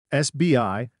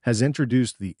SBI has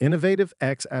introduced the innovative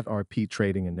XRP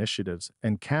trading initiatives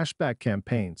and cashback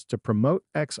campaigns to promote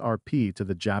XRP to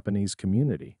the Japanese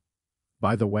community.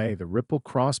 By the way, the Ripple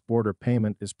cross-border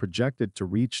payment is projected to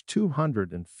reach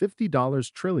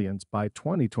 $250 trillions by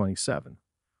 2027.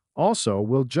 Also,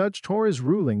 will Judge Torres'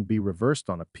 ruling be reversed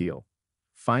on appeal?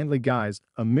 Finally, guys,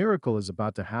 a miracle is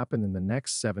about to happen in the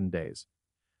next 7 days.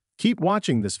 Keep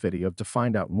watching this video to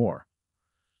find out more,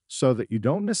 so that you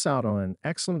don't miss out on an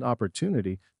excellent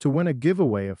opportunity to win a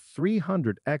giveaway of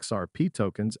 300 XRP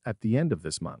tokens at the end of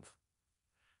this month.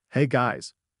 Hey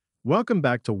guys, welcome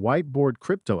back to Whiteboard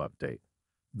Crypto Update,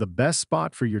 the best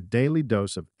spot for your daily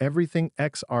dose of everything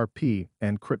XRP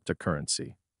and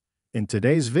cryptocurrency. In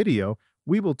today's video,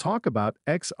 we will talk about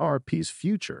XRP's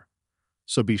future,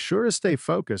 so be sure to stay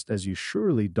focused as you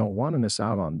surely don't want to miss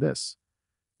out on this.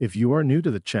 If you are new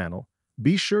to the channel,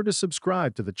 be sure to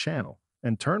subscribe to the channel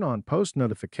and turn on post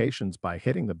notifications by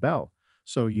hitting the bell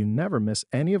so you never miss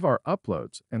any of our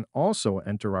uploads and also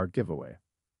enter our giveaway.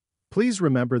 Please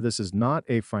remember this is not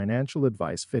a financial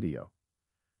advice video.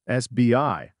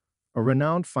 SBI, a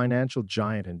renowned financial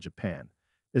giant in Japan,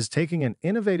 is taking an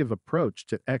innovative approach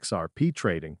to XRP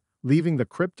trading, leaving the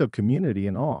crypto community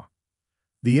in awe.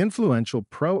 The influential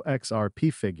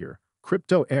pro-XRP figure,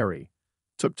 Crypto Airy,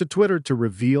 took to Twitter to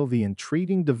reveal the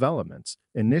intriguing developments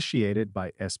initiated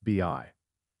by SBI.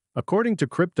 According to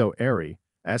Crypto Airy,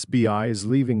 SBI is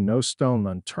leaving no stone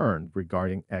unturned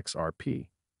regarding XRP.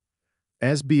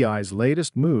 SBI's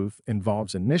latest move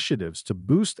involves initiatives to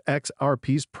boost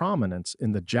XRP's prominence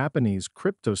in the Japanese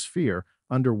crypto sphere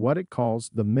under what it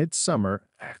calls the Midsummer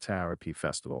XRP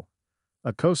Festival,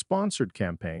 a co-sponsored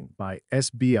campaign by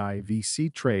SBI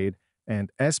VC Trade and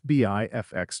SBI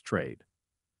FX Trade.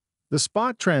 The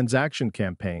spot transaction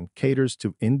campaign caters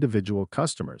to individual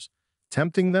customers,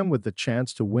 tempting them with the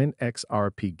chance to win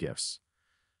XRP gifts.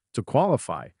 To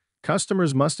qualify,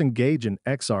 customers must engage in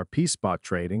XRP spot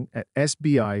trading at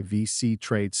SBI VC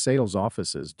Trade sales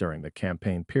offices during the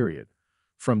campaign period,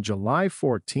 from July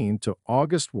 14 to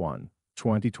August 1,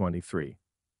 2023.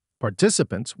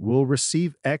 Participants will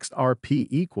receive XRP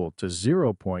equal to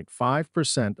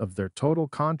 0.5% of their total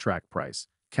contract price,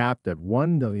 capped at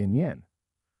 1 million yen.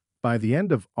 By the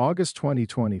end of August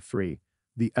 2023,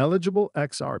 the eligible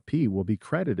XRP will be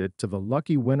credited to the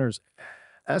lucky winners'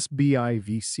 SBI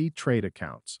VC Trade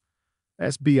accounts.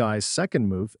 SBI's second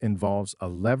move involves a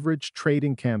leveraged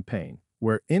trading campaign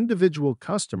where individual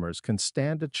customers can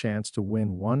stand a chance to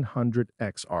win 100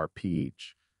 XRP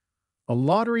each. A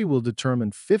lottery will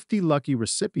determine 50 lucky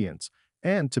recipients,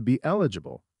 and to be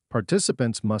eligible,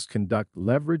 participants must conduct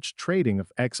leveraged trading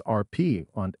of XRP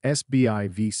on SBI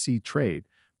VC Trade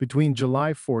between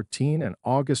July 14 and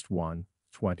August 1,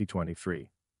 2023.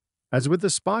 As with the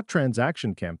spot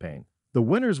transaction campaign, the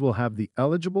winners will have the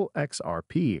eligible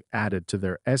XRP added to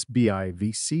their SBI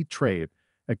VC Trade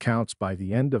accounts by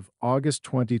the end of August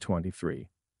 2023.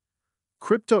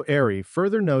 Crypto Airy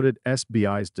further noted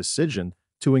SBI's decision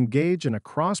to engage in a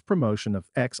cross-promotion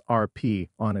of XRP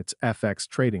on its FX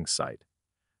trading site.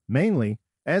 Mainly,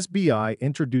 SBI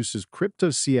introduces crypto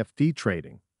CFD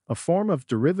trading, a form of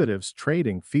derivatives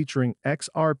trading featuring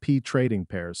XRP trading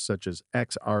pairs such as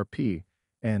XRP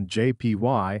and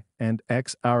JPY and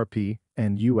XRP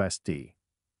and USD.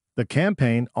 The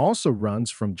campaign also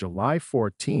runs from July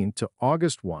 14 to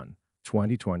August 1,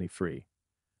 2023.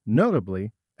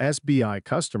 Notably, SBI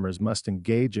customers must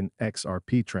engage in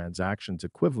XRP transactions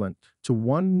equivalent to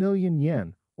 1 million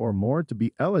yen or more to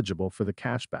be eligible for the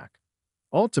cashback.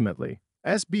 Ultimately,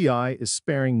 SBI is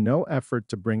sparing no effort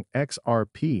to bring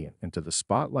XRP into the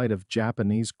spotlight of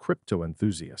Japanese crypto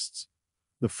enthusiasts.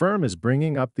 The firm is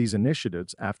bringing up these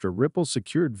initiatives after Ripple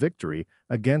secured victory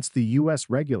against the U.S.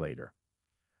 regulator.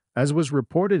 As was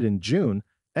reported in June,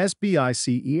 SBI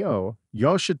CEO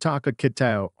Yoshitaka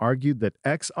Kitao argued that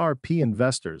XRP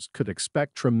investors could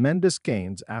expect tremendous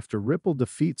gains after Ripple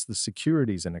defeats the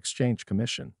Securities and Exchange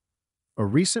Commission. A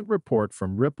recent report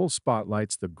from Ripple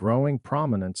spotlights the growing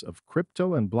prominence of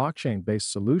crypto and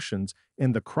blockchain-based solutions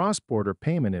in the cross-border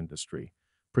payment industry,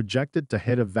 projected to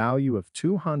hit a value of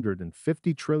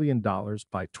 $250 trillion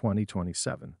by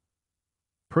 2027.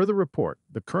 Per the report,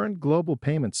 the current global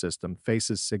payment system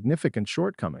faces significant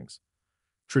shortcomings.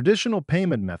 Traditional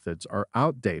payment methods are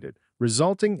outdated,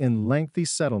 resulting in lengthy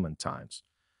settlement times.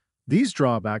 These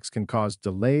drawbacks can cause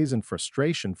delays and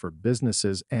frustration for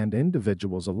businesses and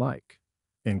individuals alike.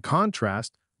 In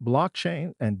contrast,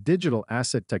 blockchain and digital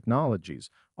asset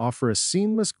technologies offer a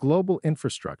seamless global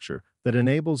infrastructure that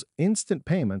enables instant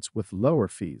payments with lower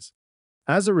fees.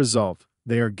 As a result,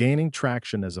 they are gaining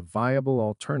traction as a viable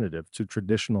alternative to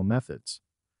traditional methods.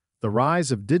 The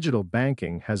rise of digital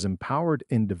banking has empowered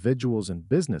individuals and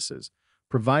businesses,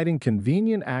 providing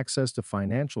convenient access to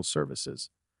financial services.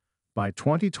 By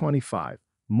 2025,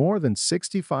 more than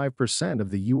 65%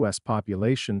 of the U.S.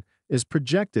 population is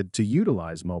projected to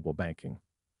utilize mobile banking.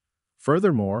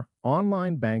 Furthermore,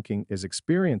 online banking is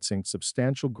experiencing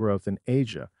substantial growth in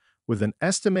Asia, with an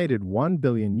estimated 1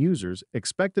 billion users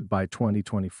expected by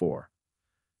 2024.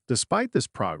 Despite this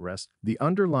progress, the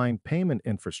underlying payment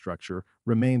infrastructure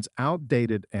remains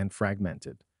outdated and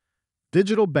fragmented.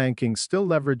 Digital banking still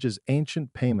leverages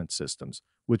ancient payment systems,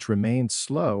 which remain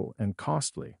slow and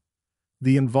costly.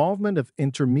 The involvement of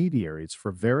intermediaries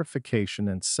for verification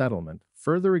and settlement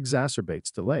further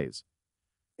exacerbates delays.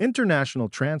 International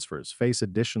transfers face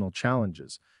additional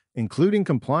challenges, including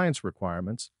compliance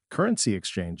requirements, currency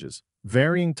exchanges,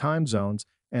 varying time zones,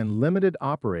 and limited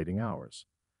operating hours.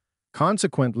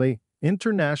 Consequently,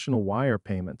 international wire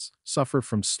payments suffer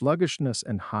from sluggishness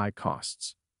and high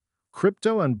costs.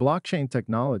 Crypto and blockchain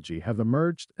technology have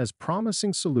emerged as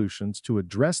promising solutions to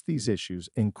address these issues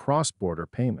in cross-border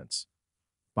payments.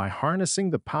 By harnessing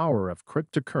the power of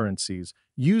cryptocurrencies,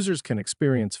 users can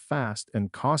experience fast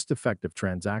and cost-effective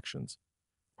transactions.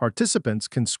 Participants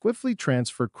can swiftly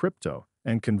transfer crypto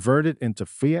and convert it into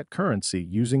fiat currency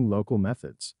using local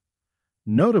methods.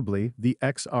 Notably, the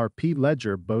XRP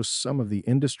ledger boasts some of the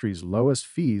industry's lowest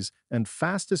fees and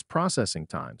fastest processing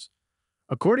times.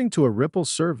 According to a Ripple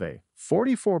survey,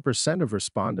 44% of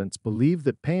respondents believe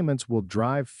that payments will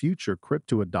drive future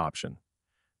crypto adoption.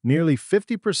 Nearly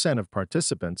 50% of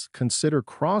participants consider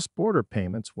cross-border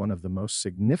payments one of the most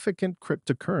significant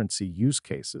cryptocurrency use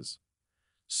cases.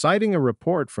 Citing a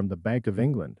report from the Bank of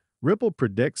England, Ripple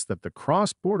predicts that the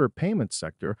cross-border payment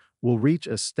sector will reach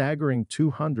a staggering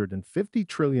 $250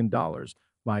 trillion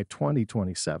by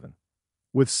 2027.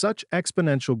 With such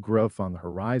exponential growth on the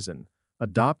horizon,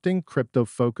 adopting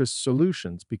crypto-focused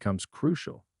solutions becomes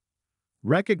crucial.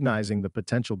 Recognizing the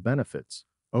potential benefits,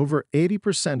 over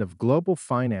 80% of global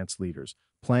finance leaders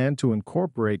plan to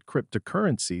incorporate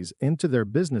cryptocurrencies into their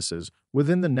businesses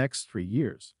within the next 3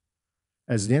 years.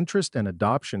 As interest and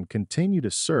adoption continue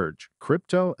to surge,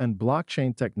 crypto and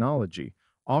blockchain technology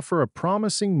offer a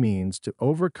promising means to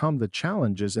overcome the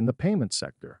challenges in the payment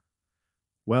sector.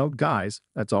 Well, guys,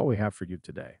 that's all we have for you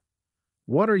today.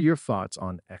 What are your thoughts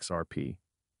on XRP?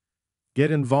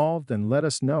 Get involved and let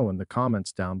us know in the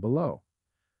comments down below.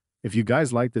 If you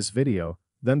guys like this video,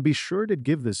 then be sure to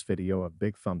give this video a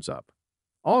big thumbs up.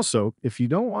 Also, if you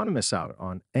don't want to miss out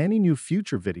on any new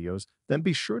future videos, then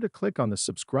be sure to click on the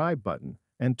subscribe button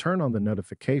and turn on the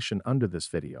notification under this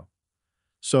video,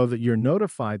 so that you're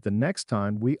notified the next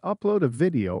time we upload a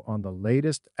video on the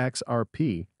latest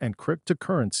XRP and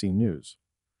cryptocurrency news.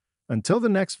 Until the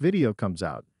next video comes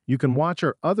out, you can watch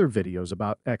our other videos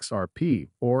about XRP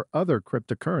or other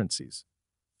cryptocurrencies.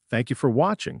 Thank you for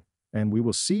watching, and we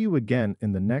will see you again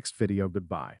in the next video.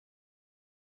 Goodbye.